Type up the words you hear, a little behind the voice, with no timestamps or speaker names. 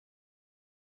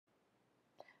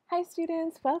Hi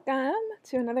students, welcome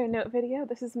to another note video.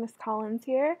 This is Miss Collins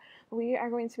here. We are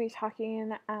going to be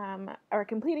talking or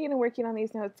completing and working on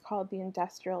these notes called the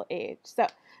industrial age. So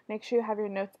make sure you have your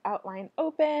notes outline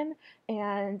open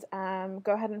and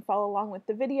go ahead and follow along with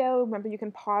the video. Remember, you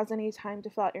can pause anytime to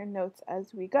fill out your notes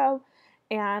as we go,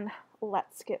 and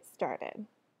let's get started.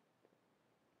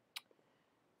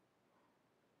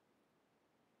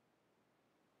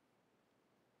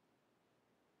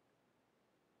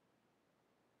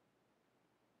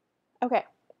 Okay,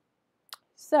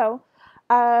 so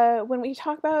when we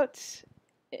talk about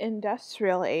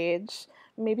industrial age,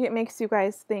 maybe it makes you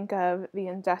guys think of the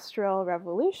Industrial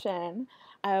Revolution,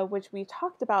 which we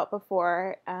talked about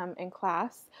before in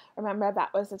class. Remember,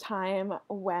 that was a time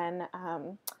when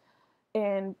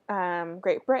in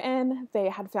Great Britain, they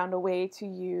had found a way to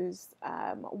use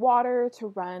water to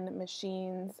run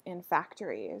machines in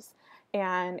factories.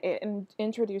 And it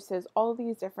introduces all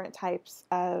these different types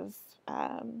of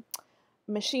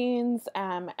machines,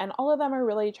 and all of them are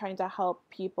really trying to help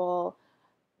people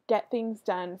get things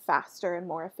done faster and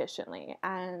more efficiently.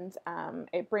 And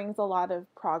it brings a lot of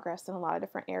progress in a lot of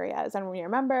different areas. And we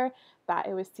remember that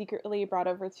it was secretly brought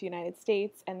over to the United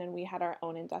States, and then we had our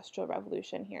own industrial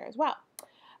revolution here as well.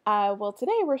 Well,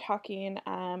 today we're talking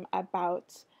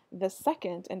about the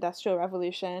second industrial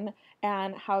revolution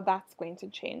and how that's going to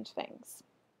change things.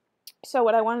 So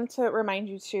what I wanted to remind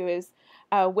you too is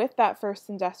with that first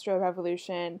industrial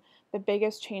revolution, the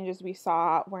biggest changes we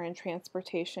saw were in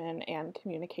transportation and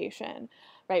communication,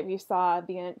 right? We saw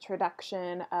the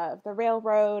introduction of the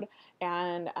railroad,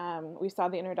 and we saw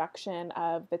the introduction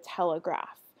of the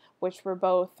telegraph, which were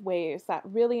both ways that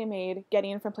really made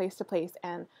getting from place to place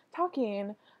and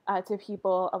talking to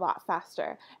people a lot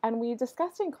faster. And we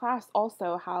discussed in class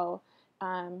also how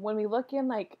when we look in,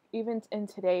 like, even in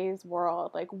today's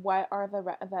world, like, what are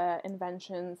the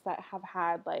inventions that have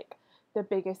had like the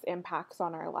biggest impacts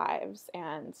on our lives?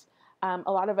 And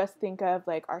a lot of us think of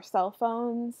like our cell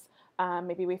phones.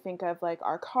 Maybe we think of like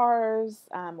our cars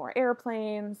or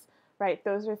airplanes, right?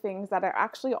 Those are things that are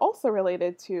actually also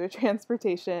related to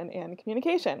transportation and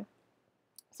communication.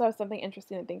 So it's something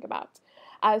interesting to think about.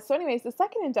 So anyways, the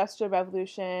second industrial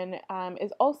revolution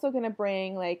is also going to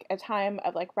bring like a time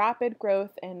of like rapid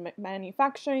growth in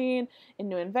manufacturing, in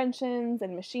new inventions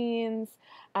and machines.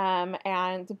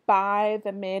 And by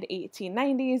the mid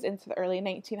 1890s into the early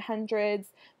 1900s,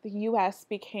 the US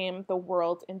became the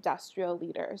world industrial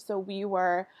leader. So we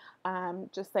were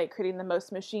just like creating the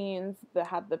most machines that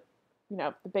had the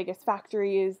the biggest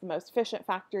factories, the most efficient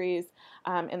factories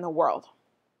in the world.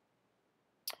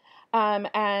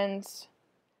 And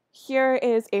here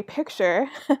is a picture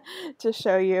to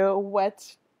show you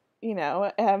what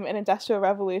an industrial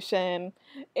revolution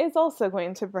is also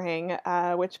going to bring,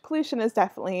 which pollution is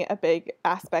definitely a big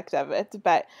aspect of it,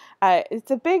 but it's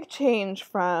a big change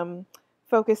from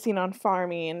focusing on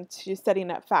farming to setting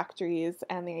up factories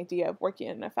and the idea of working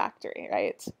in a factory,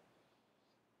 right?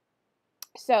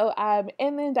 So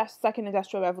in the second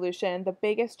industrial revolution, the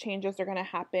biggest changes are going to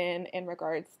happen in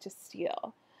regards to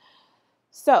steel.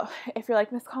 So if you're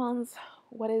like, Miss Collins,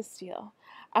 what is steel?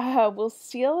 Well,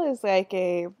 steel is like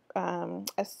a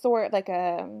sort, like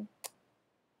a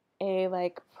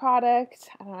like product,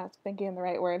 I don't know if I'm thinking of the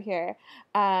right word here,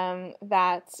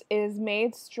 that is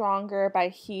made stronger by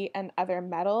heat and other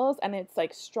metals, and it's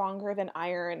like stronger than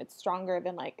iron, it's stronger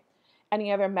than like any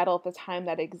other metal at the time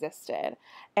that existed.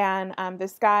 And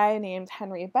this guy named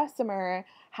Henry Bessemer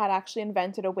had actually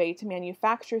invented a way to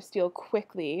manufacture steel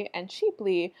quickly and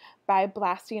cheaply by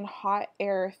blasting hot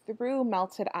air through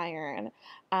melted iron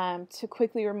to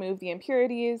quickly remove the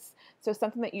impurities. So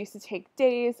something that used to take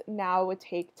days now would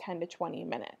take 10 to 20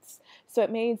 minutes. So it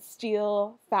made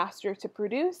steel faster to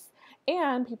produce,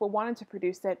 and people wanted to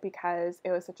produce it because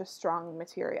it was such a strong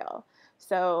material.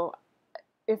 So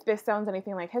if this sounds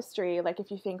anything like history, like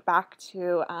if you think back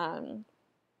to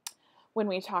when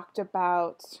we talked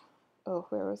about, oh,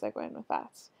 where was I going with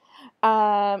that?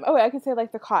 I could say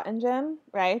like the cotton gin,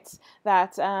 right?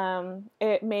 That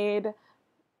it made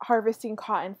harvesting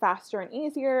cotton faster and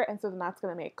easier, and so then that's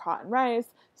going to make cotton rise.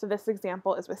 So this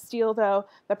example is with steel, though.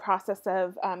 The process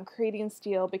of creating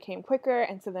steel became quicker,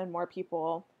 and so then more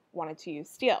people wanted to use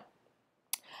steel.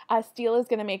 Steel is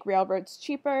going to make railroads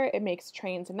cheaper. It makes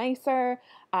trains nicer.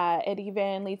 It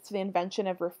even leads to the invention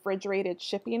of refrigerated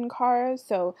shipping cars,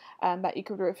 so that you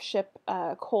could ship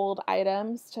cold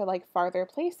items to like farther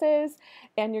places.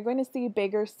 And you're going to see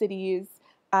bigger cities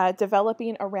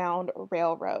developing around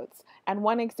railroads. And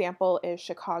one example is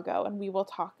Chicago, and we will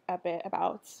talk a bit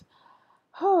about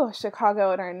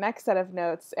Chicago in our next set of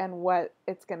notes and what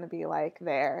it's going to be like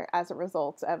there as a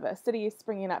result of a city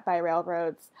springing up by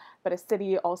railroads, but a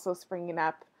city also springing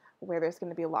up where there's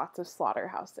going to be lots of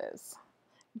slaughterhouses.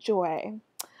 Joy.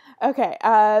 Okay,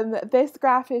 this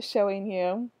graph is showing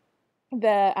you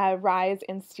the rise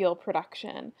in steel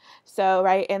production. So,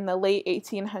 right in the late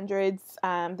 1800s,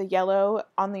 the yellow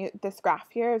on this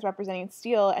graph here is representing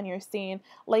steel, and you're seeing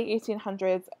late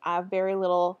 1800s, very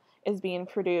little is being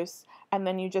produced, and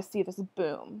then you just see this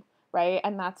boom, right?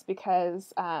 And that's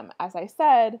because, as I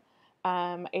said,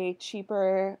 a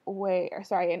cheaper way, or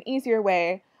sorry, an easier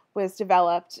way was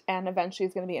developed, and eventually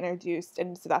is going to be introduced,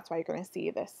 and so that's why you're going to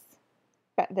see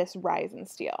this rise in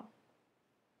steel.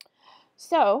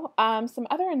 So, some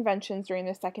other inventions during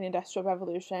the Second Industrial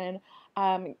Revolution,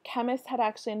 chemists had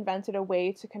actually invented a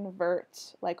way to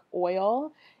convert like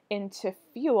oil into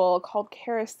fuel called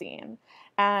kerosene.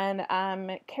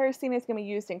 And kerosene is going to be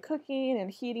used in cooking and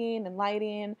heating and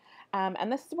lighting.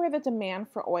 And this is where the demand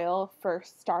for oil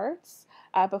first starts.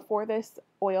 Before this,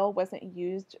 oil wasn't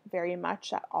used very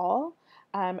much at all.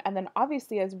 And then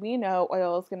obviously, as we know,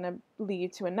 oil is going to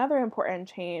lead to another important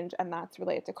change, and that's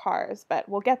related to cars. But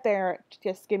we'll get there,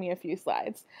 just give me a few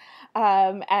slides.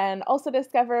 And also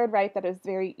discovered, right, that it's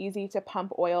very easy to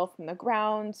pump oil from the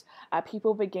ground.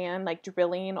 People began like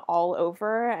drilling all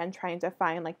over and trying to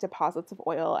find like deposits of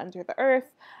oil under the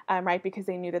earth, right, because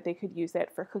they knew that they could use it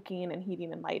for cooking and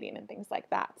heating and lighting and things like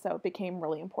that. So it became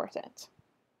really important.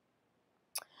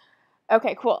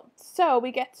 Okay, cool. So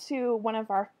we get to one of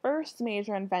our first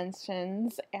major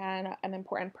inventions and an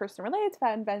important person related to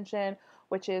that invention,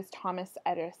 which is Thomas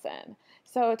Edison.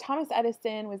 So Thomas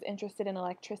Edison was interested in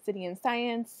electricity and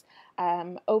science.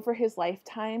 Over his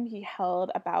lifetime, he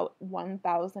held about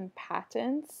 1,000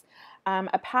 patents.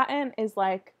 A patent is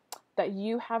like that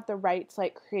you have the right to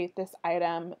like create this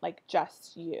item, like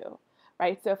just you,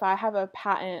 right? So if I have a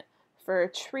patent for a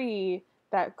tree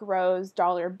that grows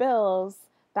dollar bills,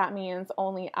 that means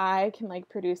only I can like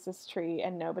produce this tree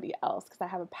and nobody else because I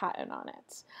have a patent on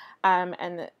it.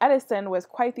 And Edison was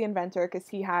quite the inventor because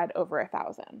he had over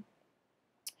 1,000.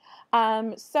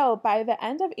 So by the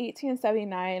end of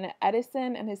 1879,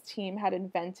 Edison and his team had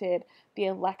invented the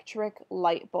electric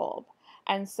light bulb.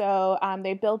 And so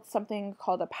they built something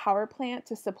called a power plant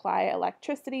to supply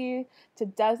electricity to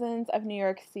dozens of New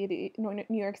York City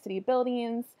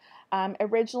buildings.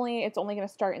 Originally, it's only going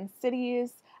to start in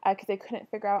cities because they couldn't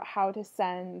figure out how to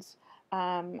send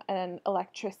an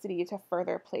electricity to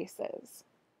further places.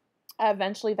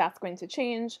 Eventually, that's going to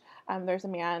change. There's a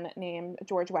man named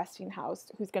George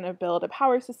Westinghouse who's going to build a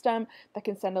power system that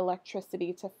can send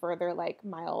electricity to further like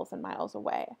miles and miles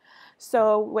away.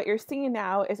 So what you're seeing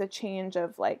now is a change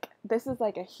of like, this is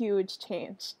like a huge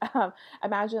change.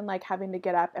 Imagine like having to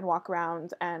get up and walk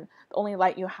around and the only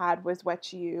light you had was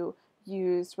what you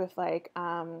used with like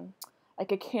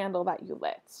a candle that you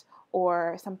lit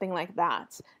or something like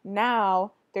that.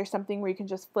 Now, there's something where you can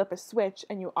just flip a switch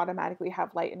and you automatically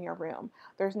have light in your room.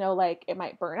 There's no like, it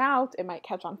might burn out, it might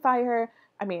catch on fire.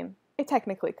 I mean, it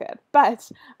technically could,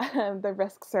 but the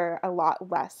risks are a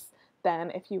lot less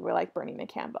than if you were like burning a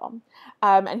candle.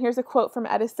 And here's a quote from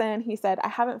Edison. He said, "I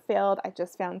haven't failed, I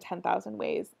just found 10,000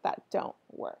 ways that don't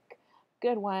work."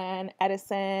 Good one,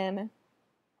 Edison.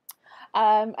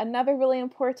 Another really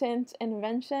important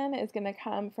invention is going to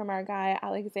come from our guy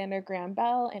Alexander Graham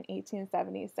Bell in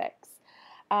 1876.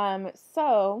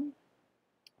 So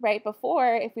right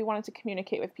before, if we wanted to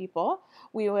communicate with people,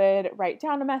 we would write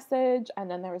down a message and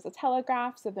then there was a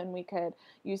telegraph, so then we could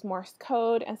use Morse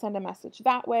code and send a message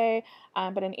that way.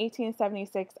 But in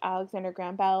 1876, Alexander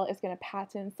Graham Bell is going to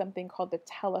patent something called the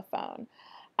telephone.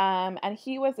 And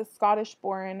he was a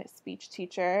Scottish-born speech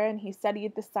teacher, and he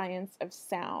studied the science of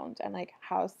sound and like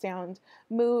how sound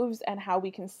moves and how we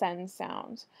can send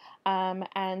sound.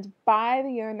 And by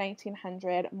the year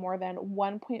 1900, more than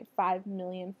 1.5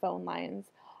 million phone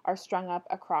lines are strung up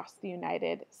across the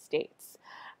United States.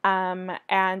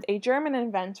 And a German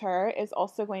inventor is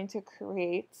also going to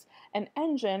create an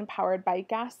engine powered by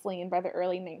gasoline by the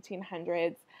early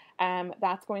 1900s.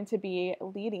 That's going to be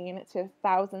leading to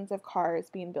thousands of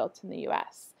cars being built in the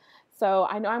US. So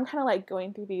I know I'm kind of like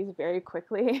going through these very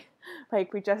quickly.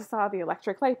 Like we just saw the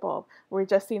electric light bulb. We're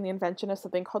just seeing the invention of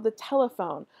something called the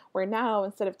telephone, where now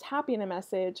instead of tapping a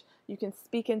message, you can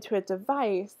speak into a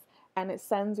device and it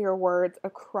sends your words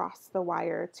across the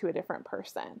wire to a different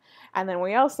person. And then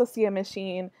we also see a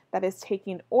machine that is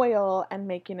taking oil and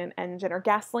making an engine, or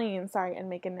gasoline, sorry, and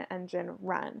making an engine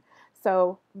run.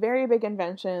 So very big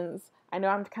inventions. I know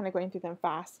I'm kind of going through them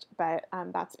fast, but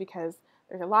that's because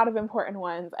There's a lot of important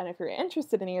ones, and if you're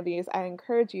interested in any of these, I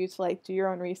encourage you to like do your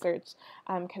own research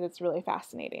because it's really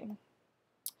fascinating.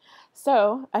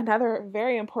 So another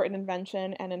very important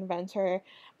invention and inventor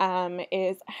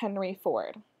is Henry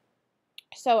Ford.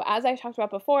 So as I talked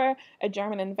about before, a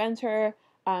German inventor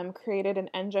created an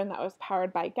engine that was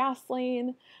powered by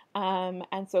gasoline,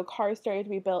 and so cars started to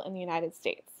be built in the United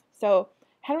States. So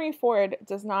Henry Ford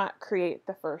does not create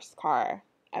the first car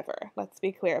ever. Let's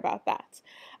be clear about that.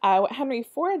 What Henry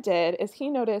Ford did is he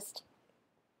noticed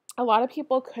a lot of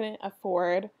people couldn't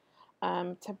afford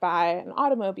to buy an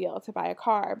automobile, to buy a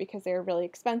car, because they were really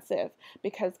expensive,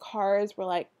 because cars were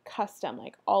like custom,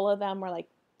 like all of them were like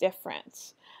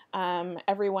different.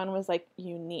 Everyone was like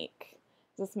unique.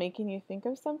 Is this making you think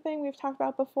of something we've talked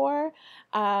about before?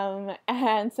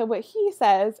 And so what he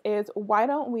says is, why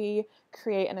don't we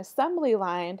create an assembly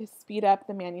line to speed up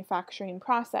the manufacturing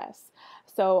process?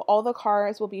 So all the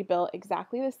cars will be built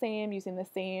exactly the same, using the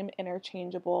same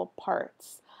interchangeable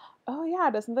parts. Oh yeah,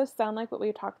 doesn't this sound like what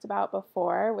we talked about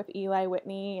before with Eli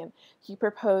Whitney? And he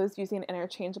proposed using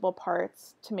interchangeable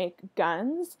parts to make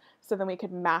guns so then we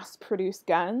could mass produce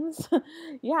guns.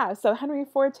 Yeah, so Henry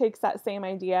Ford takes that same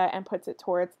idea and puts it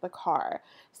towards the car.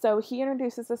 So he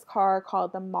introduces this car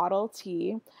called the Model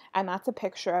T, and that's a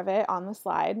picture of it on the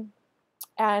slide.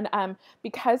 And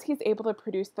because he's able to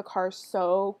produce the car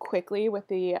so quickly with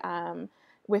the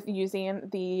with using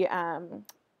the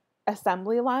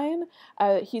assembly line,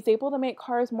 he's able to make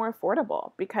cars more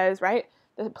affordable because, right,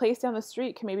 the place down the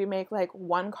street can maybe make like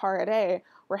one car a day,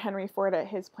 where Henry Ford at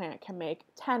his plant can make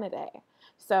 10 a day.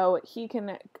 So he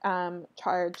can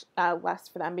charge less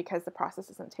for them because the process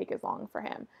doesn't take as long for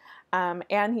him.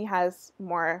 And he has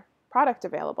more product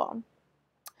available.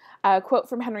 A quote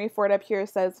from Henry Ford up here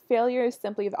says, "Failure is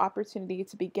simply the opportunity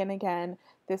to begin again,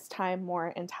 this time more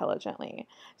intelligently."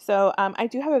 So I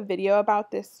do have a video about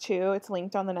this too. It's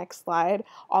linked on the next slide.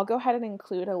 I'll go ahead and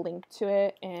include a link to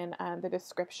it in the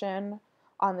description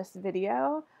on this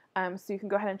video. So you can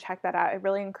go ahead and check that out. I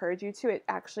really encourage you to. It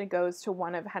actually goes to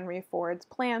one of Henry Ford's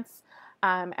plants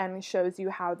and shows you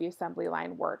how the assembly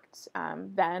line worked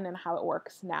then and how it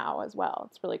works now as well.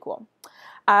 It's really cool.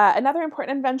 Another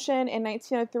important invention in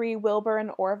 1903, Wilbur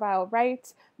and Orville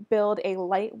Wright built a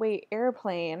lightweight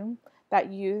airplane that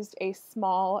used a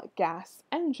small gas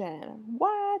engine.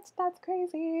 What? That's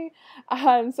crazy.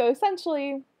 So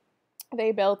essentially,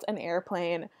 they built an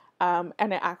airplane and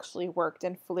it actually worked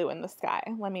and flew in the sky.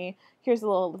 Here's a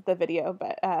little of the video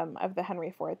of the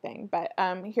Henry Ford thing. But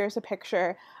here's a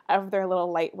picture of their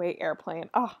little lightweight airplane.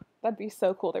 Oh, that'd be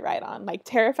so cool to ride on. Like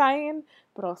terrifying,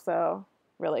 but also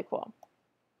really cool.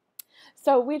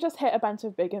 So we just hit a bunch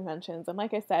of big inventions, and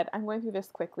like I said, I'm going through this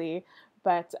quickly,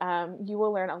 but you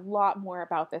will learn a lot more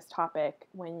about this topic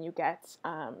when you get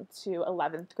to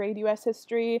 11th grade U.S.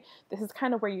 history. This is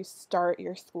kind of where you start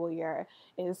your school year,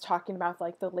 is talking about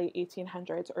like the late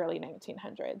 1800s, early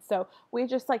 1900s. So we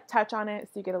just like touch on it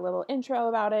so you get a little intro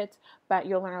about it, but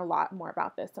you'll learn a lot more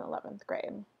about this in 11th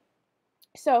grade.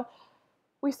 So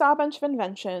we saw a bunch of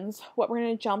inventions. What we're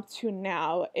going to jump to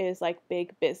now is like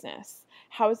big business.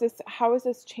 How is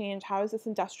this change? How is this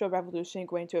industrial revolution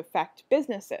going to affect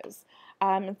businesses?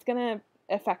 It's going to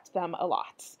affect them a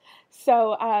lot.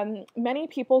 So many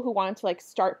people who want to like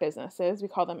start businesses, we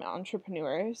call them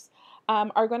entrepreneurs,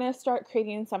 are going to start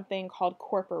creating something called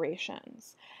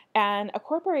corporations. And a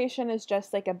corporation is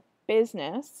just like a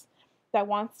business that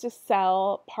wants to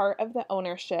sell part of the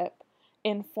ownership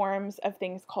in forms of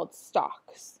things called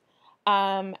stocks.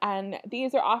 And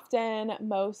these are often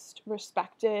most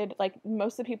respected, like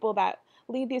most of the people that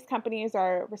lead these companies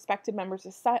are respected members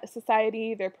of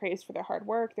society. They're praised for their hard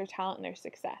work, their talent, and their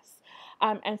success.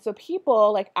 And so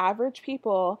people, like average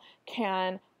people,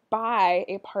 can buy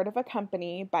a part of a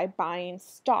company by buying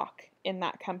stock in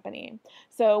that company.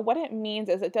 So what it means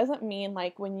is, it doesn't mean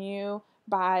like when you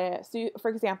for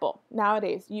example,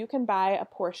 nowadays you can buy a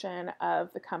portion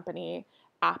of the company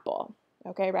Apple,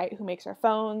 okay, right? Who makes our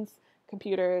phones,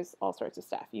 computers, all sorts of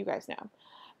stuff. You guys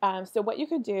know. So what you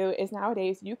could do is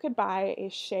nowadays you could buy a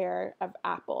share of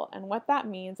Apple. And what that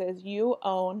means is you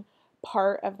own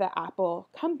part of the Apple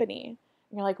company.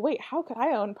 And you're like, wait, how could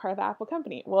I own part of the Apple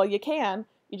company? Well, you can.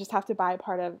 You just have to buy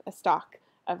part of a stock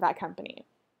of that company.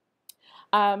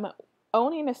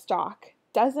 Owning a stock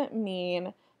doesn't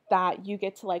mean that you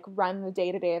get to like run the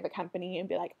day-to-day of the company and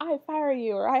be like, I fire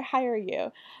you or I hire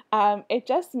you. It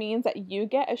just means that you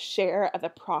get a share of the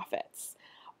profits,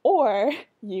 or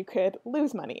you could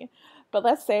lose money. But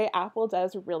let's say Apple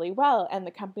does really well and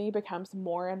the company becomes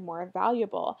more and more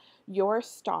valuable. Your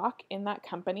stock in that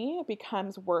company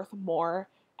becomes worth more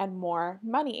and more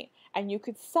money, and you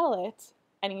could sell it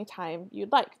anytime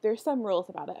you'd like. There's some rules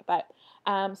about it, but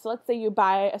so let's say you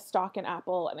buy a stock in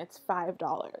Apple and it's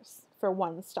 $5 for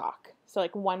one stock, so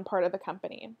like one part of the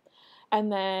company.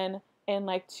 And then in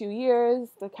like 2 years,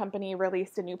 the company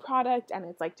released a new product and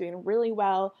it's like doing really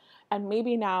well. And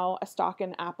maybe now a stock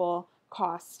in Apple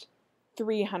cost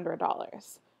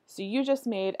 $300. So you just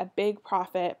made a big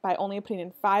profit by only putting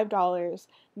in $5.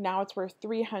 Now it's worth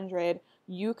 $300.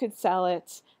 You could sell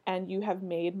it and you have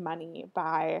made money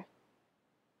by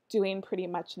doing pretty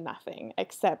much nothing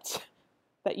except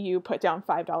that you put down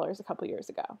 $5 a couple years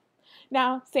ago.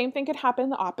 Now, same thing could happen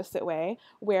the opposite way,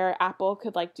 where Apple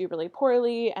could like do really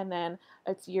poorly and then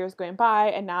it's years going by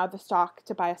and now the stock,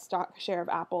 to buy a stock share of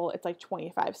Apple, it's like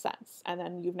 25 cents and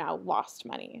then you've now lost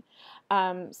money.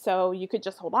 So you could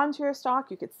just hold on to your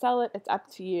stock, you could sell it, it's up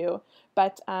to you.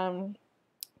 But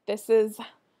this is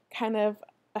kind of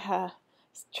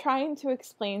trying to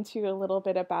explain to you a little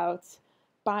bit about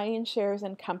buying shares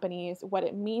in companies, what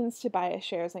it means to buy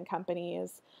shares in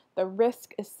companies, the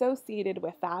risk associated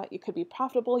with that. You could be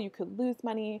profitable, you could lose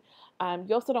money.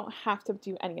 You also don't have to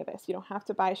do any of this. You don't have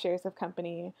to buy shares of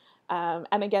company.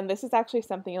 And again, this is actually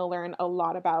something you'll learn a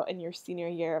lot about in your senior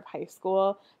year of high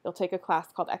school. You'll take a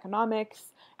class called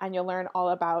economics and you'll learn all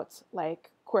about like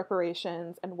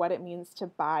corporations and what it means to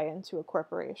buy into a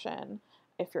corporation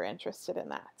if you're interested in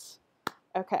that.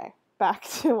 Okay, back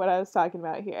to what I was talking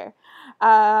about here.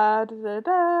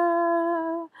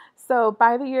 So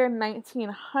by the year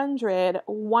 1900,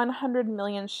 100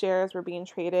 million shares were being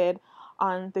traded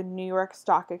on the New York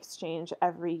Stock Exchange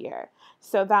every year.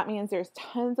 So that means there's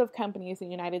tons of companies in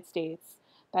the United States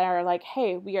that are like,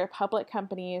 hey, we are public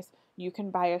companies. You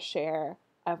can buy a share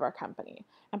of our company.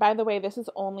 And by the way, this is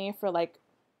only for like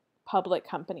public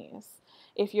companies.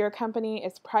 If your company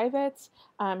is private,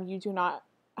 you do not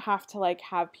have to like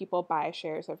have people buy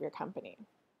shares of your company.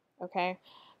 Okay?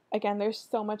 Again, there's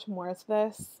so much more to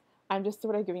this. I'm just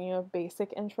sort of giving you a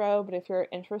basic intro, but if you're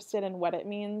interested in what it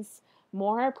means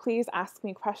more, please ask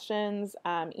me questions,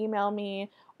 email me,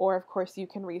 or of course you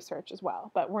can research as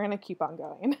well, but we're going to keep on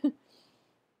going.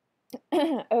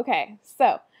 Okay,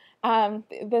 so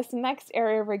this next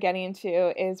area we're getting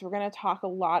to is we're going to talk a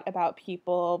lot about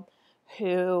people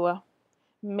who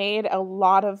made a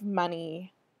lot of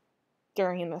money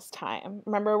during this time.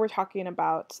 Remember, we're talking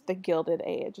about the Gilded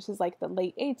Age. This is like the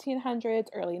late 1800s,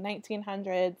 early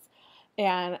 1900s.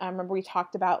 And remember we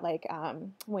talked about like,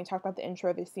 when we talked about the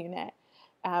intro of this unit,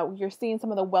 you're seeing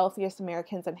some of the wealthiest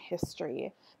Americans in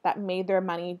history that made their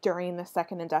money during the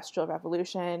Second Industrial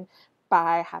Revolution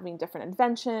by having different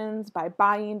inventions, by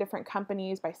buying different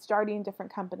companies, by starting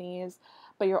different companies.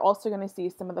 But you're also going to see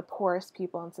some of the poorest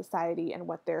people in society and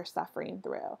what they're suffering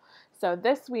through. So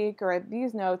this week, or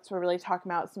these notes, we're really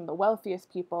talking about some of the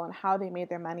wealthiest people and how they made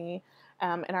their money.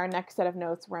 In our next set of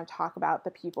notes, we're going to talk about the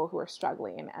people who are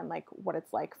struggling and like what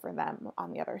it's like for them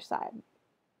on the other side.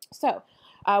 So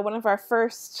one of our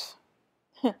first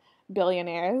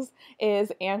billionaires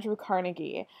is Andrew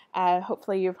Carnegie.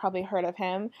 Hopefully you've probably heard of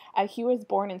him. He was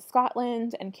born in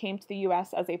Scotland and came to the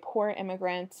US as a poor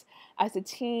immigrant. As a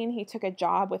teen, he took a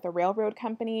job with a railroad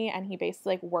company and he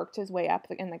basically like worked his way up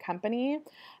in the company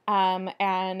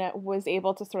and was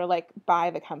able to sort of like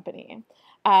buy the company.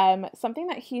 Something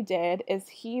that he did is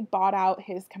he bought out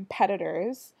his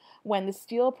competitors when the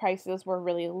steel prices were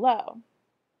really low.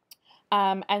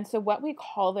 And so what we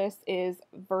call this is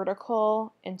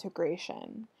vertical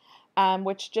integration,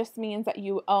 which just means that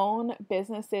you own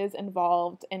businesses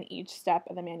involved in each step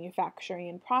of the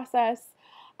manufacturing process.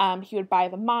 He would buy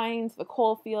the mines, the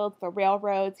coal fields, the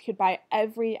railroads. He would buy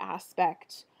every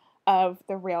aspect of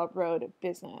the railroad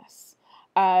business.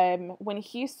 When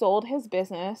he sold his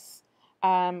business,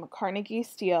 Carnegie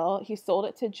Steel, he sold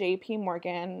it to J.P.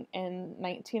 Morgan in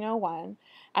 1901,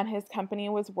 and his company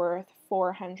was worth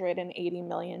 $480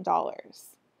 million.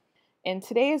 In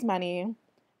today's money,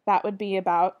 that would be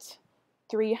about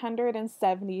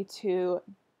 $372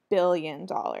 billion.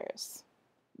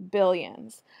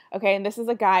 Billions. Okay, and this is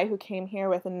a guy who came here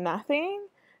with nothing,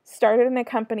 started in a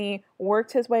company,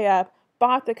 worked his way up,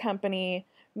 bought the company,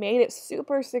 made it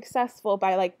super successful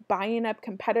by like buying up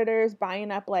competitors,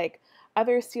 buying up like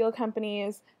other steel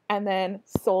companies, and then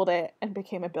sold it and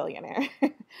became a billionaire.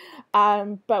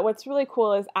 But what's really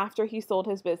cool is after he sold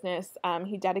his business,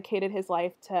 he dedicated his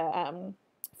life to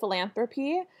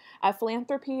philanthropy.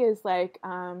 Philanthropy is like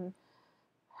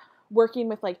working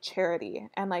with like charity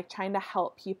and like trying to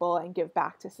help people and give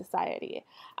back to society.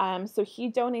 So he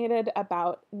donated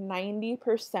about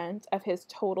 90% of his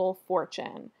total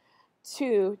fortune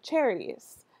to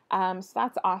charities. So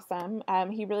that's awesome.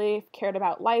 He really cared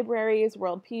about libraries,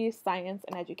 world peace, science,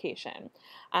 and education.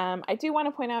 I do want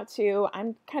to point out too,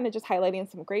 I'm kind of just highlighting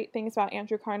some great things about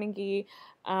Andrew Carnegie.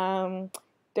 Um,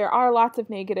 there are lots of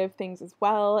negative things as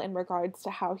well in regards to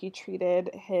how he treated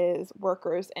his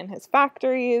workers in his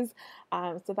factories.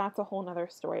 So that's a whole nother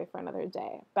story for another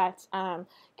day. But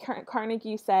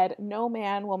Carnegie said, "No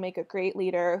man will make a great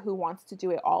leader who wants to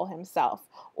do it all himself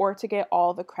or to get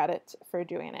all the credit for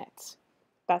doing it."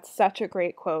 That's such a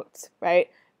great quote, right?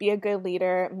 Be a good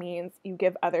leader means you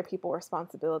give other people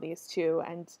responsibilities too,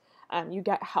 and you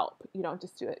get help. You don't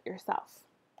just do it yourself.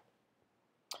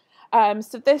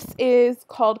 So this is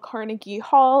called Carnegie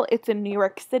Hall. It's in New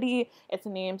York City. It's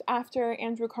named after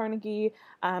Andrew Carnegie,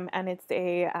 and it's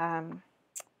a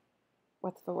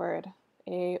what's the word?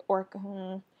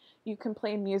 You can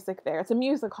play music there. It's a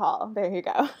music hall. There you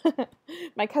go.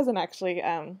 My cousin actually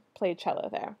played cello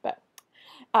there. But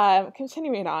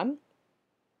continuing on.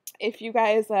 If you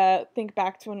guys think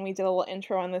back to when we did a little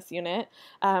intro on this unit,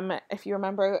 if you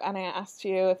remember, and I asked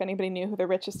you if anybody knew who the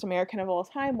richest American of all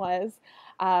time was,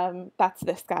 that's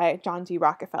this guy, John D.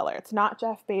 Rockefeller. It's not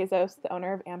Jeff Bezos, the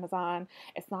owner of Amazon.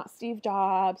 It's not Steve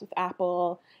Jobs with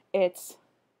Apple. It's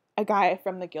a guy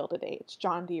from the Gilded Age,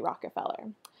 John D. Rockefeller.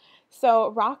 So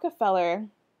Rockefeller,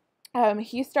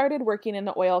 he started working in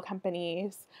the oil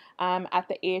companies at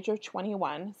the age of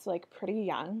 21, so like pretty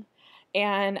young.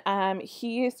 And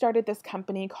he started this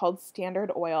company called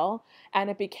Standard Oil, and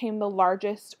it became the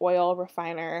largest oil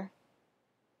refiner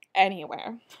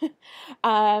anywhere.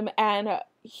 And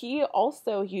he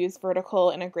also used vertical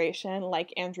integration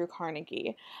like Andrew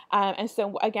Carnegie. And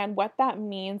so again, what that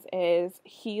means is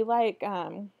he right,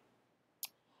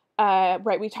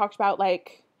 we talked about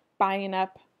like buying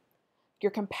up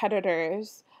your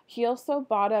competitors. He also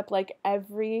bought up like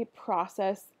every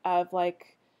process of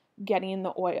like getting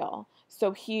the oil.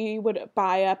 So he would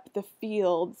buy up the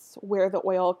fields where the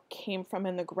oil came from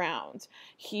in the ground.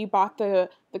 He bought the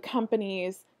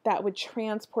companies that would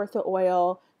transport the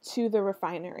oil to the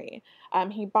refinery.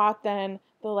 He bought then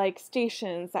the like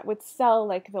stations that would sell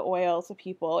like the oil to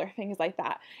people or things like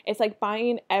that. It's like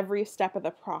buying every step of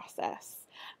the process.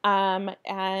 And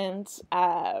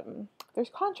there's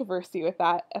controversy with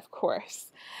that, of course.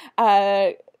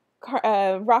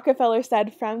 Rockefeller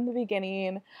said from the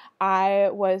beginning, I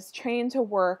was trained to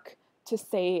work, to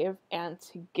save, and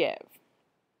to give.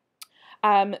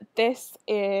 This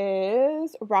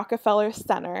is Rockefeller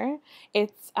Center.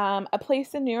 It's a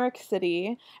place in New York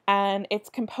City, and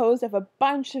it's composed of a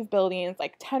bunch of buildings,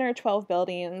 like 10 or 12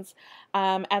 buildings.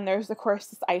 And there's, of course,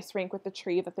 this ice rink with the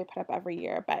tree that they put up every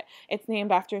year. But it's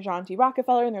named after John D.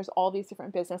 Rockefeller, and there's all these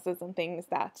different businesses and things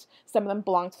that some of them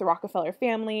belong to the Rockefeller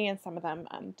family, and some of them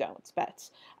don't. But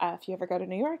if you ever go to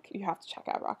New York, you have to check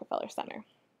out Rockefeller Center.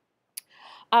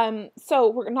 So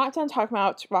we're not done talking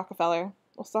about Rockefeller.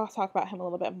 We'll still talk about him a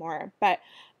little bit more, but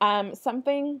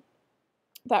something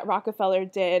that Rockefeller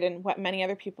did and what many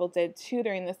other people did too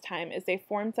during this time is they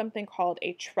formed something called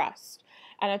a trust.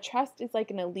 And a trust is like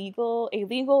a legal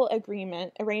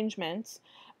arrangement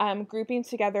grouping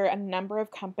together a number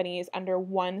of companies under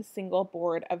one single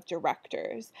board of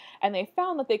directors. And they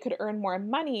found that they could earn more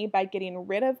money by getting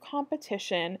rid of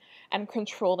competition and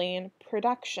controlling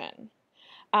production.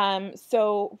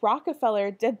 So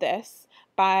Rockefeller did this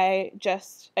by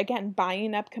just, again,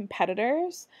 buying up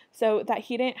competitors so that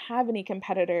he didn't have any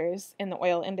competitors in the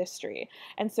oil industry.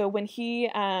 And so when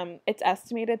it's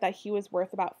estimated that he was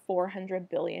worth about $400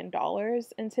 billion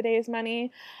in today's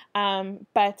money.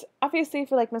 But obviously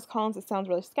for like Ms. Collins, it sounds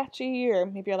really sketchy, or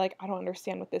maybe you're like, I don't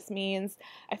understand what this means.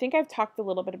 I think I've talked a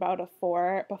little bit about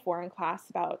before in class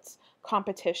about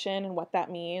competition and what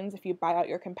that means if you buy out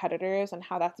your competitors and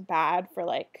how that's bad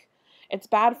for it's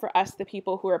bad for us, the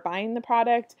people who are buying the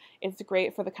product. It's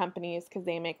great for the companies because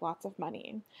they make lots of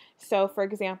money. So for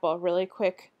example, really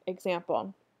quick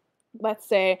example. Let's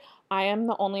say I am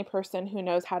the only person who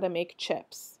knows how to make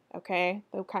chips, okay?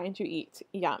 The kind you eat,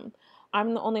 yum.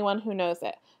 I'm the only one who knows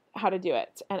how to do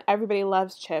it. And everybody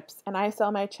loves chips. And I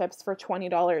sell my chips for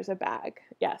 $20 a bag.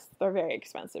 Yes, they're very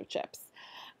expensive chips.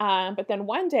 But then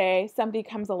one day somebody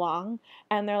comes along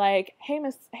and they're like,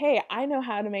 hey, I know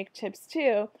how to make chips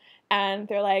too. And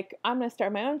they're like, I'm going to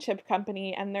start my own chip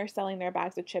company, and they're selling their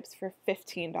bags of chips for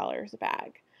 $15 a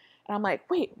bag. And I'm like,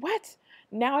 wait, what?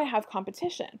 Now I have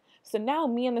competition. So now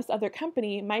me and this other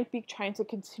company might be trying to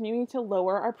continue to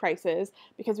lower our prices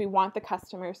because we want the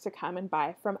customers to come and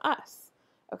buy from us.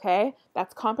 Okay?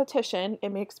 That's competition. It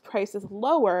makes prices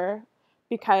lower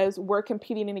because we're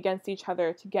competing against each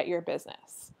other to get your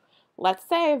business. Let's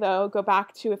say, though, go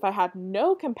back to if I had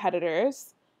no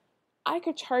competitors, I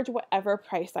could charge whatever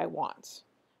price I want.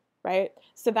 right?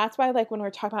 So that's why, like, when we're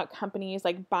talking about companies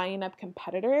like buying up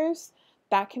competitors,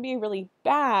 that can be really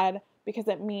bad because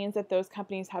it means that those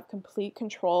companies have complete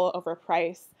control over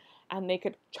price and they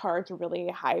could charge really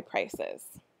high prices.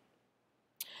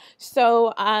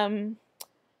 So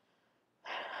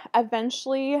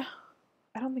eventually,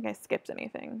 I don't think I skipped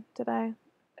anything, did I?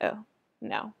 Oh,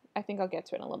 no. I think I'll get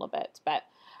to it in a little bit. But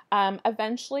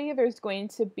eventually, there's going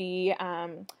to be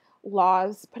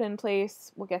laws put in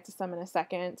place. We'll get to some in a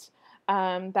second.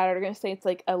 That are going to say it's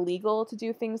like illegal to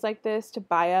do things like this, to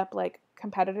buy up like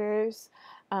competitors.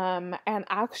 And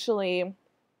actually,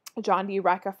 John D.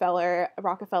 Rockefeller,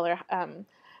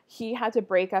 he had to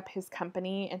break up his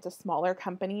company into smaller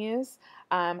companies,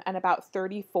 and about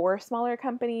 34 smaller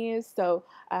companies. So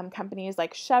companies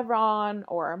like Chevron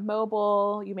or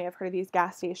Mobil, you may have heard of these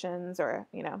gas stations or,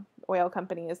 oil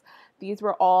companies. These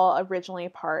were all originally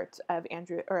part of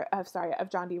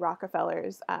John D.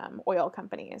 Rockefeller's oil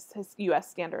companies, his U.S.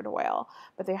 Standard Oil,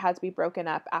 but they had to be broken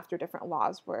up after different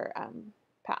laws were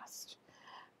passed.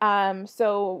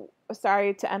 So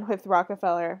sorry to end with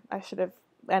Rockefeller. I should have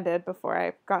ended before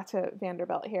I got to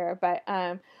Vanderbilt here. But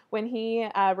when he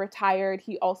retired,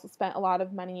 he also spent a lot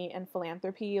of money in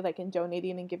philanthropy, like in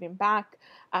donating and giving back.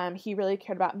 He really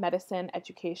cared about medicine,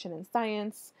 education, and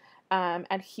science.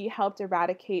 And he helped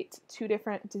eradicate 2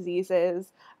 different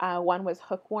diseases. One was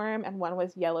hookworm and one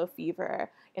was yellow fever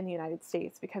in the United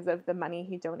States because of the money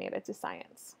he donated to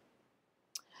science.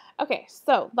 Okay,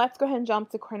 so let's go ahead and jump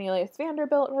to Cornelius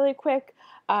Vanderbilt really quick.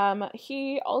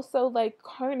 He also, like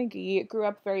Carnegie, grew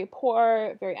up very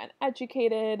poor, very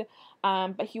uneducated,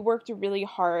 but he worked really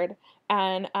hard.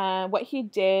 And what he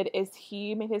did is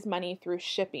he made his money through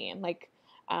shipping, like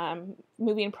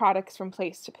moving products from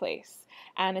place to place.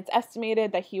 And it's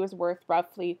estimated that he was worth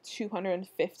roughly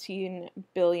 $215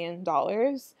 billion.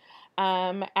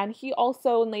 And he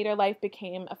also in later life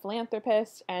became a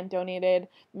philanthropist and donated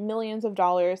millions of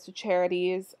dollars to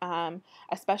charities.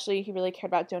 Especially, he really cared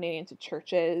about donating to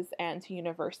churches and to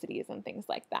universities and things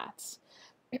like that.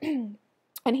 And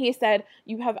he said,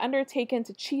 "You have undertaken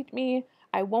to cheat me.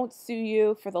 I won't sue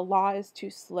you, for the law is too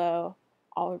slow.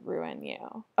 I'll ruin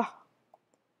you." Oh,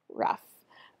 rough.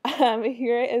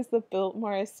 Here is the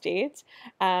Biltmore Estate,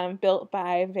 built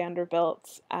by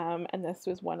Vanderbilt, and this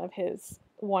was one of his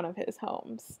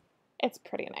homes. It's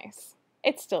pretty nice.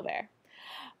 It's still there.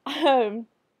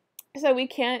 So we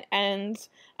can't end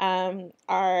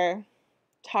our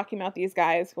talking about these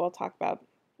guys. We'll talk about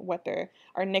what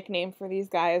our nickname for these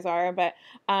guys are, but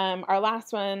our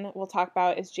last one we'll talk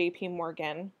about is J.P.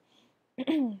 Morgan.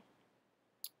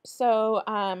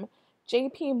 So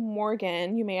J.P.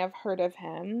 Morgan, you may have heard of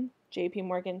him. J.P.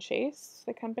 Morgan Chase,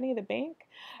 the company, the bank.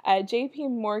 J.P.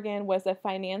 Morgan was a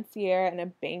financier and a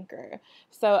banker.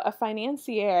 So a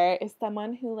financier is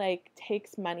someone who like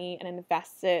takes money and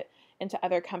invests it into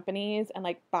other companies and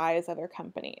like buys other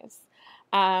companies.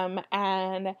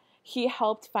 And he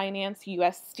helped finance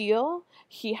U.S. Steel.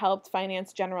 He helped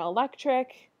finance General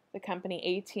Electric, the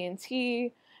company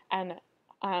AT&T, and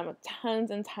tons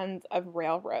and tons of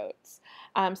railroads.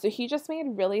 So he just made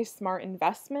really smart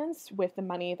investments with the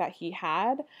money that he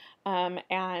had.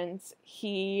 And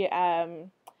he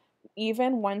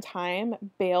even one time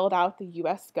bailed out the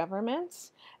U.S.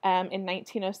 government. In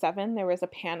 1907, there was a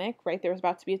panic, right? There was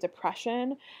about to be a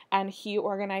depression, and he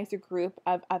organized a group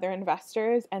of other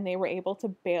investors, and they were able to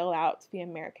bail out the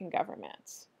American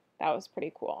government. That was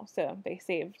pretty cool. So they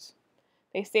saved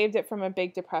it from a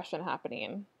big depression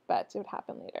happening, but it would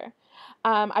happen later.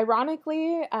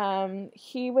 Ironically,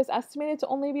 he was estimated to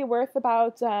only be worth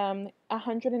about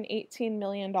 $118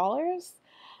 million.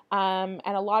 And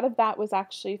a lot of that was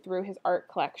actually through his art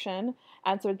collection.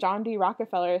 And so John D.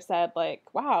 Rockefeller said, like,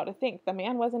 wow, to think the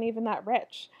man wasn't even that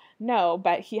rich. No,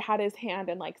 but he had his hand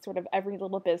in like sort of every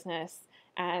little business,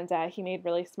 and he made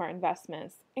really smart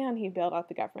investments, and he bailed out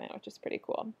the government, which is pretty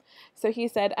cool. So he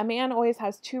said, a man always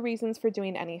has 2 reasons for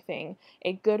doing anything,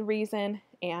 a good reason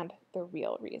and the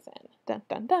real reason. Dun,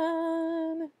 dun,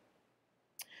 dun.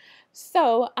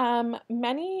 So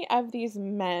many of these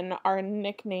men are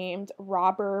nicknamed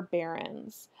robber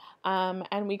barons.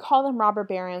 And we call them robber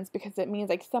barons because it means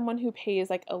like someone who pays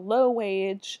like a low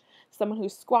wage, someone who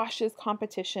squashes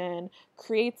competition,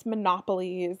 creates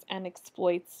monopolies, and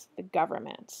exploits the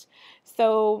government.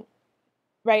 So,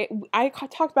 right, I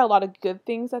talked about a lot of good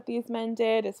things that these men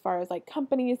did as far as like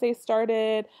companies they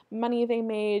started, money they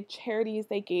made, charities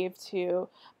they gave to,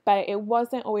 but it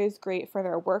wasn't always great for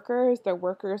their workers. Their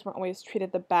workers weren't always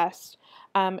treated the best,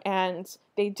 and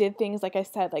they did things, like I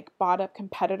said, like bought up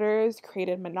competitors,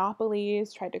 created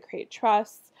monopolies, tried to create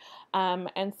trusts,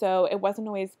 And so it wasn't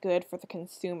always good for the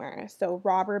consumer. So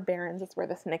robber barons is where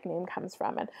this nickname comes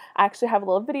from. And I actually have a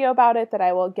little video about it that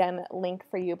I will again link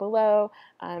for you below,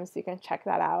 so you can check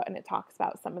that out. And it talks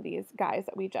about some of these guys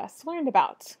that we just learned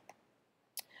about.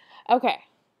 Okay.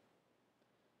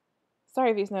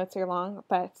 Sorry these notes are long,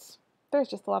 but there's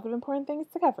just a lot of important things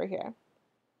to cover here.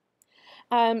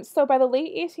 So by the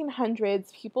late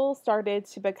 1800s, people started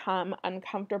to become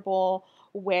uncomfortable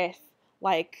with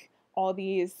like all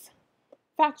these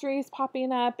factories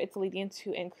popping up. It's leading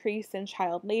to increase in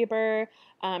child labor.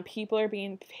 People are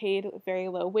being paid very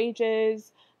low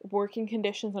wages. Working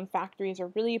conditions in factories are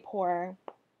really poor.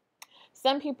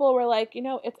 Some people were like,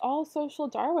 it's all social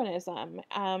Darwinism.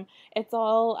 It's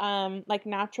all like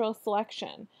natural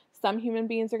selection. Some human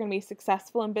beings are going to be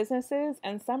successful in businesses,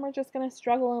 and some are just going to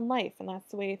struggle in life, and that's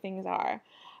the way things are.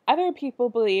 Other people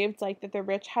believed like that the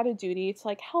rich had a duty to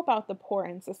like help out the poor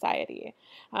in society.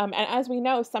 And as we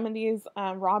know, some of these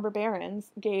robber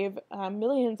barons gave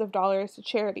millions of dollars to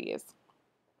charities.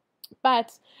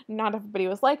 But not everybody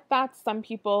was like that. Some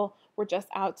people were just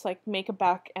out to like make a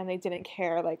buck, and they didn't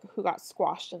care like who got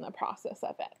squashed in the process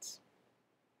of it.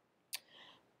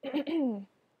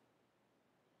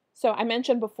 So I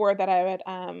mentioned before that I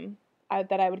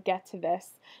would get to this,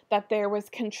 that there was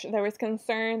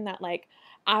concern that like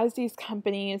as these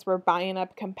companies were buying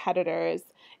up competitors,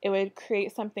 it would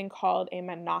create something called a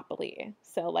monopoly.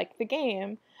 So like the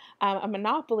game, a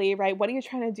monopoly, right? What are you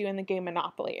trying to do in the game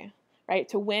Monopoly, right?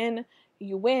 To win,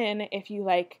 you win if you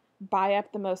like buy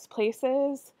up the most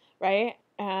places, right?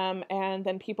 And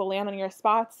then people land on your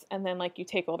spots, and then like you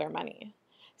take all their money.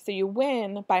 So you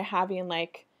win by having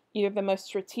like either the most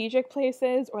strategic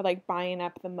places or like buying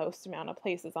up the most amount of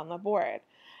places on the board.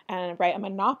 And right, a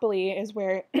monopoly is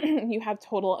where you have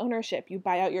total ownership. You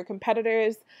buy out your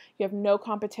competitors, you have no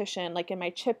competition. Like in my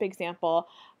chip example,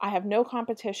 I have no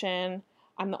competition.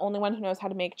 I'm the only one who knows how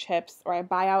to make chips, or I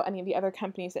buy out any of the other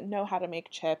companies that know how to make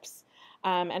chips.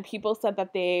 And people said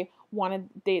that they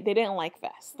didn't like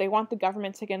this. They want the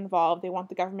government to get involved. They want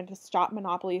the government to stop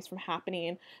monopolies from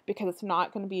happening because it's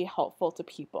not going to be helpful to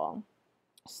people.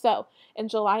 So, in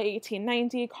July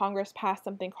 1890, Congress passed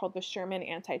something called the Sherman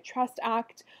Antitrust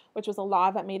Act, which was a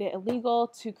law that made it illegal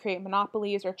to create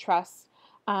monopolies or trusts.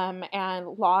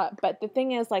 But the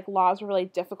thing is, like, laws were really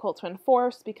difficult to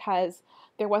enforce because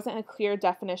there wasn't a clear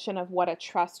definition of what a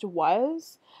trust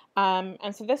was.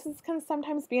 And so can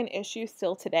sometimes be an issue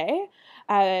still today.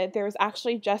 There was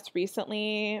actually just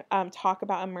recently talk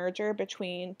about a merger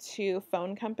between two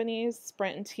phone companies,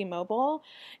 Sprint and T-Mobile.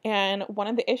 And one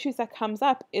of the issues that comes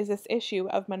up is this issue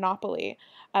of monopoly,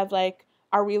 of like,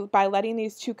 are we, by letting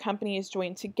these two companies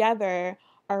join together,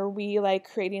 are we like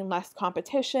creating less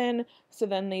competition? So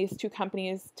then these two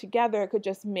companies together could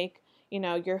just make,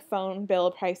 your phone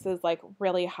bill prices like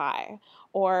really high?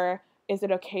 Or is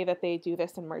it okay that they do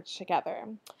this and merge together?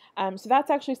 So that's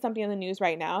actually something in the news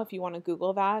right now. If you want to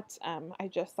Google that, I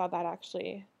just saw that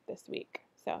actually this week.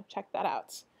 So check that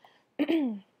out.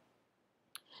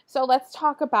 So let's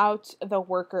talk about the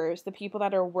workers, the people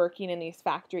that are working in these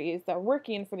factories, that are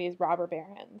working for these robber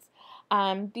barons.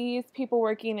 These people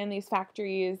working in these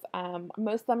factories,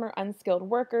 most of them are unskilled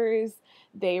workers.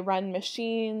 They run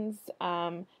machines.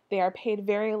 They are paid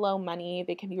very low money.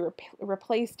 They can be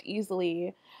replaced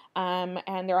easily.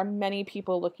 And there are many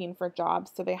people looking for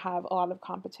jobs, so they have a lot of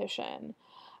competition.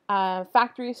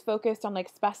 Factories focused on like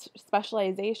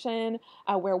specialization,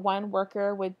 where one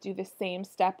worker would do the same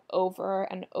step over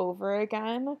and over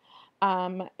again.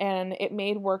 And it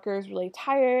made workers really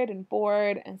tired and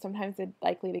bored, and sometimes they're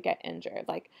likely to get injured.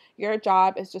 Like, your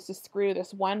job is just to screw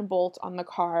this one bolt on the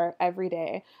car every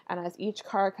day, and as each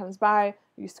car comes by,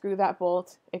 you screw that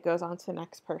bolt, it goes on to the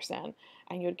next person,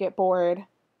 and you'd get bored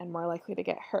and more likely to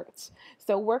get hurt.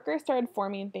 So workers started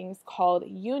forming things called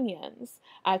unions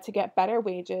to get better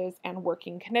wages and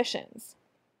working conditions.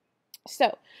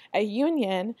 So a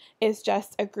union is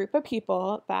just a group of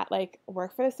people that like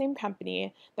work for the same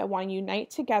company that want to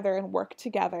unite together and work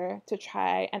together to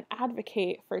try and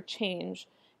advocate for change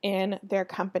in their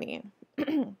company.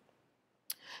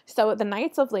 So the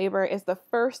Knights of Labor is the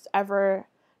first ever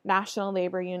national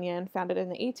labor union founded in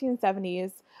the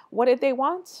 1870s. What did they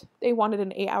want? They wanted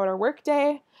an 8-hour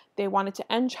workday. They wanted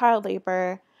to end child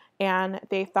labor, and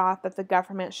they thought that the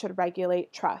government should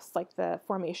regulate trusts, like the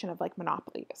formation of like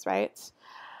monopolies, right?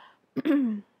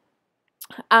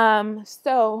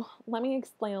 So let me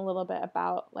explain a little bit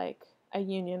about like a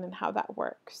union and how that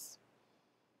works.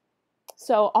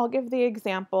 So I'll give the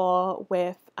example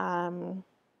with,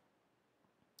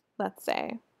 let's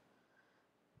say,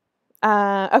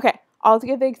 okay, I'll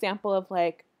give the example of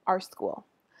like our school.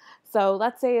 So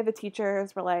let's say the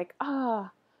teachers were like,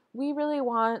 we really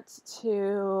want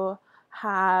to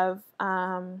have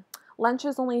lunch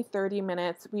is only 30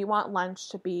 minutes. We want lunch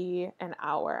to be an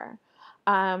hour.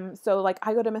 So like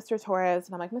I go to Mr. Torres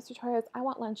and I'm like, Mr. Torres, I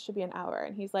want lunch to be an hour.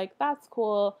 And he's like, that's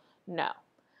cool. No.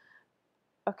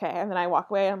 Okay, and then I walk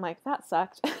away and I'm like, that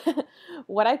sucked.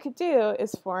 What I could do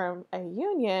is form a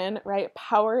union, right?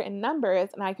 Power in numbers,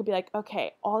 and I could be like,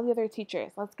 okay, all the other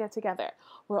teachers, let's get together.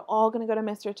 We're all gonna go to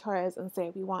Mr. Torres and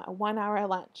say we want a 1 hour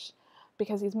lunch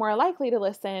because he's more likely to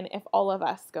listen if all of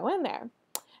us go in there.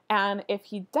 And if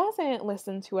he doesn't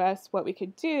listen to us, what we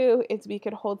could do is we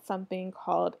could hold something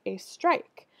called a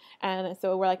strike. And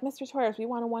so we're like, Mr. Torres, we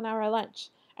want a 1 hour lunch.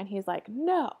 And he's like,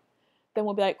 no. Then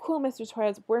we'll be like, cool, Mr.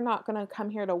 Torres, we're not going to come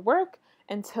here to work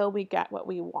until we get what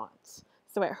we want.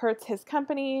 So it hurts his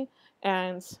company,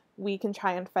 and we can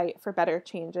try and fight for better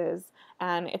changes.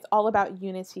 And it's all about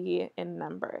unity in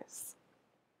numbers.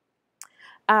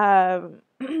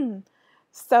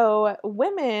 So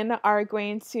women are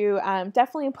going to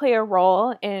definitely play a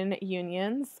role in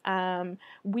unions.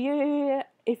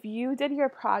 If you did your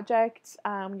project,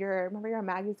 remember your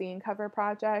magazine cover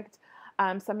project,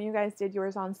 some of you guys did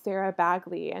yours on Sarah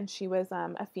Bagley, and she was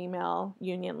a female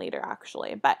union leader,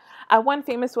 actually. But one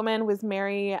famous woman was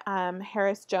Mary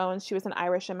Harris Jones. She was an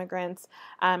Irish immigrant,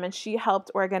 and she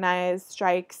helped organize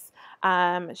strikes.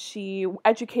 She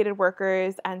educated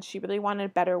workers, and she really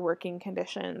wanted better working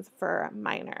conditions for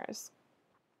miners.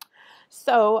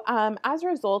 So as a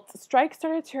result, strikes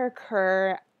started to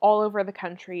occur all over the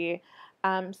country.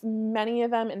 Many of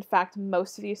them, in fact,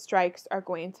 most of these strikes are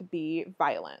going to be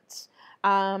violent,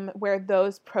 where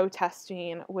those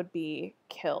protesting would be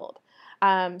killed.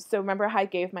 So remember how I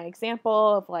gave my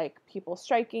example of like people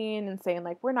striking and saying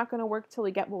like, we're not going to work till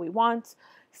we get what we want.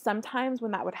 Sometimes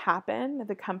when that would happen,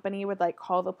 the company would like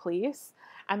call the police,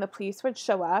 and the police would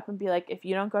show up and be like, if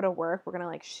you don't go to work, we're going to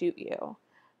like shoot you.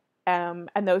 And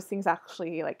those things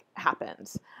actually like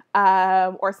happened.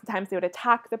 Or sometimes they would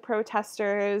attack the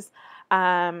protesters.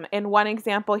 In one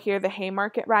example here, the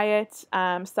Haymarket riot,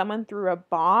 someone threw a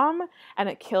bomb and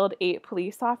it killed 8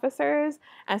 police officers.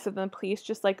 And so then the police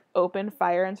just like opened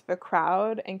fire into the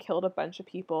crowd and killed a bunch of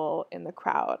people in the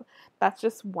crowd. That's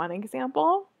just one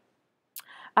example.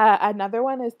 Another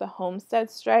one is the Homestead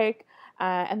strike.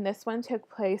 And this one took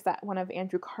place at one of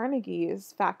Andrew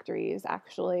Carnegie's factories,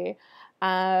 actually.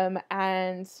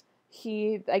 And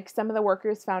some of the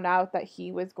workers found out that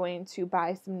he was going to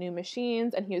buy some new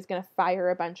machines and he was going to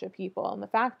fire a bunch of people in the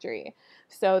factory.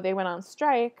 So they went on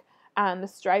strike, and the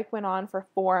strike went on for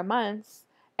 4 months.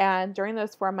 And during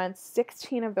those 4 months,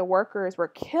 16 of the workers were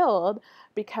killed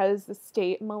because the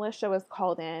state militia was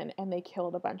called in and they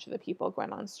killed a bunch of the people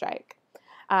going on strike.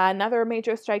 Another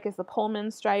major strike is the Pullman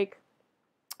strike.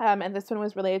 And this one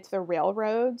was related to the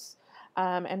railroads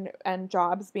and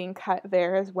jobs being cut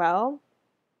there as well.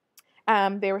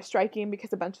 They were striking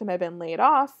because a bunch of them had been laid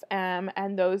off,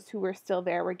 and those who were still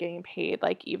there were getting paid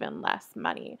like even less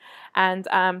money. And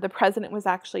the president was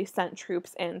actually sent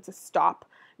troops in to stop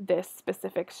this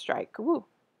specific strike.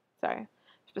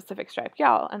 Specific strike.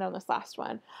 Yeah, I'll end on this last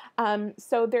one.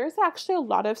 So there's actually a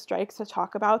lot of strikes to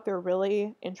talk about. They're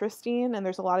really interesting, and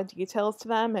there's a lot of details to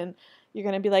them, and you're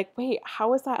going to be like, wait,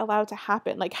 how is that allowed to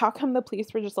happen? Like, how come the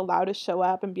police were just allowed to show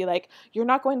up and be like, you're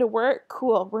not going to work?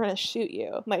 Cool, we're going to shoot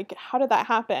you. Like, how did that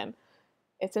happen?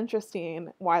 It's interesting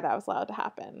why that was allowed to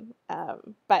happen,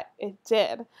 but it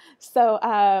did.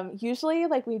 So usually,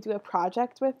 like, we do a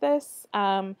project with this,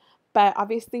 but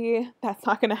obviously that's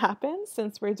not going to happen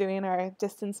since we're doing our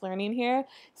distance learning here.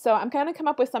 So I'm going to come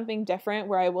up with something different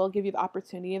where I will give you the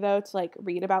opportunity, though, to like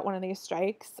read about one of these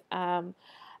strikes.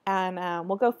 And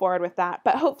we'll go forward with that.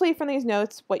 But hopefully from these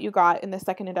notes, what you got in the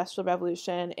second industrial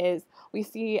revolution is we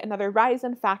see another rise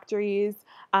in factories,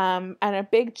 and a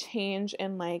big change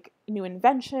in like new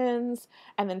inventions,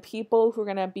 and then people who are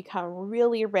going to become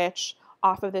really rich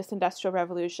off of this industrial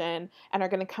revolution and are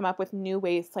going to come up with new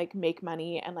ways to like make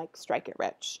money and like strike it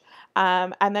rich.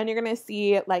 And then you're going to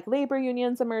see like labor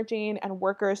unions emerging and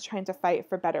workers trying to fight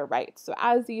for better rights. So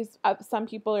as these some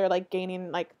people are like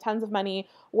gaining like tons of money,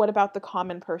 what about the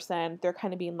common person? They're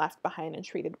kind of being left behind and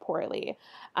treated poorly.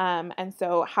 And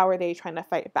so how are they trying to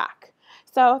fight back?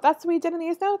 So that's what we did in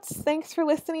these notes. Thanks for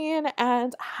listening,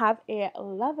 and have a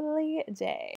lovely day.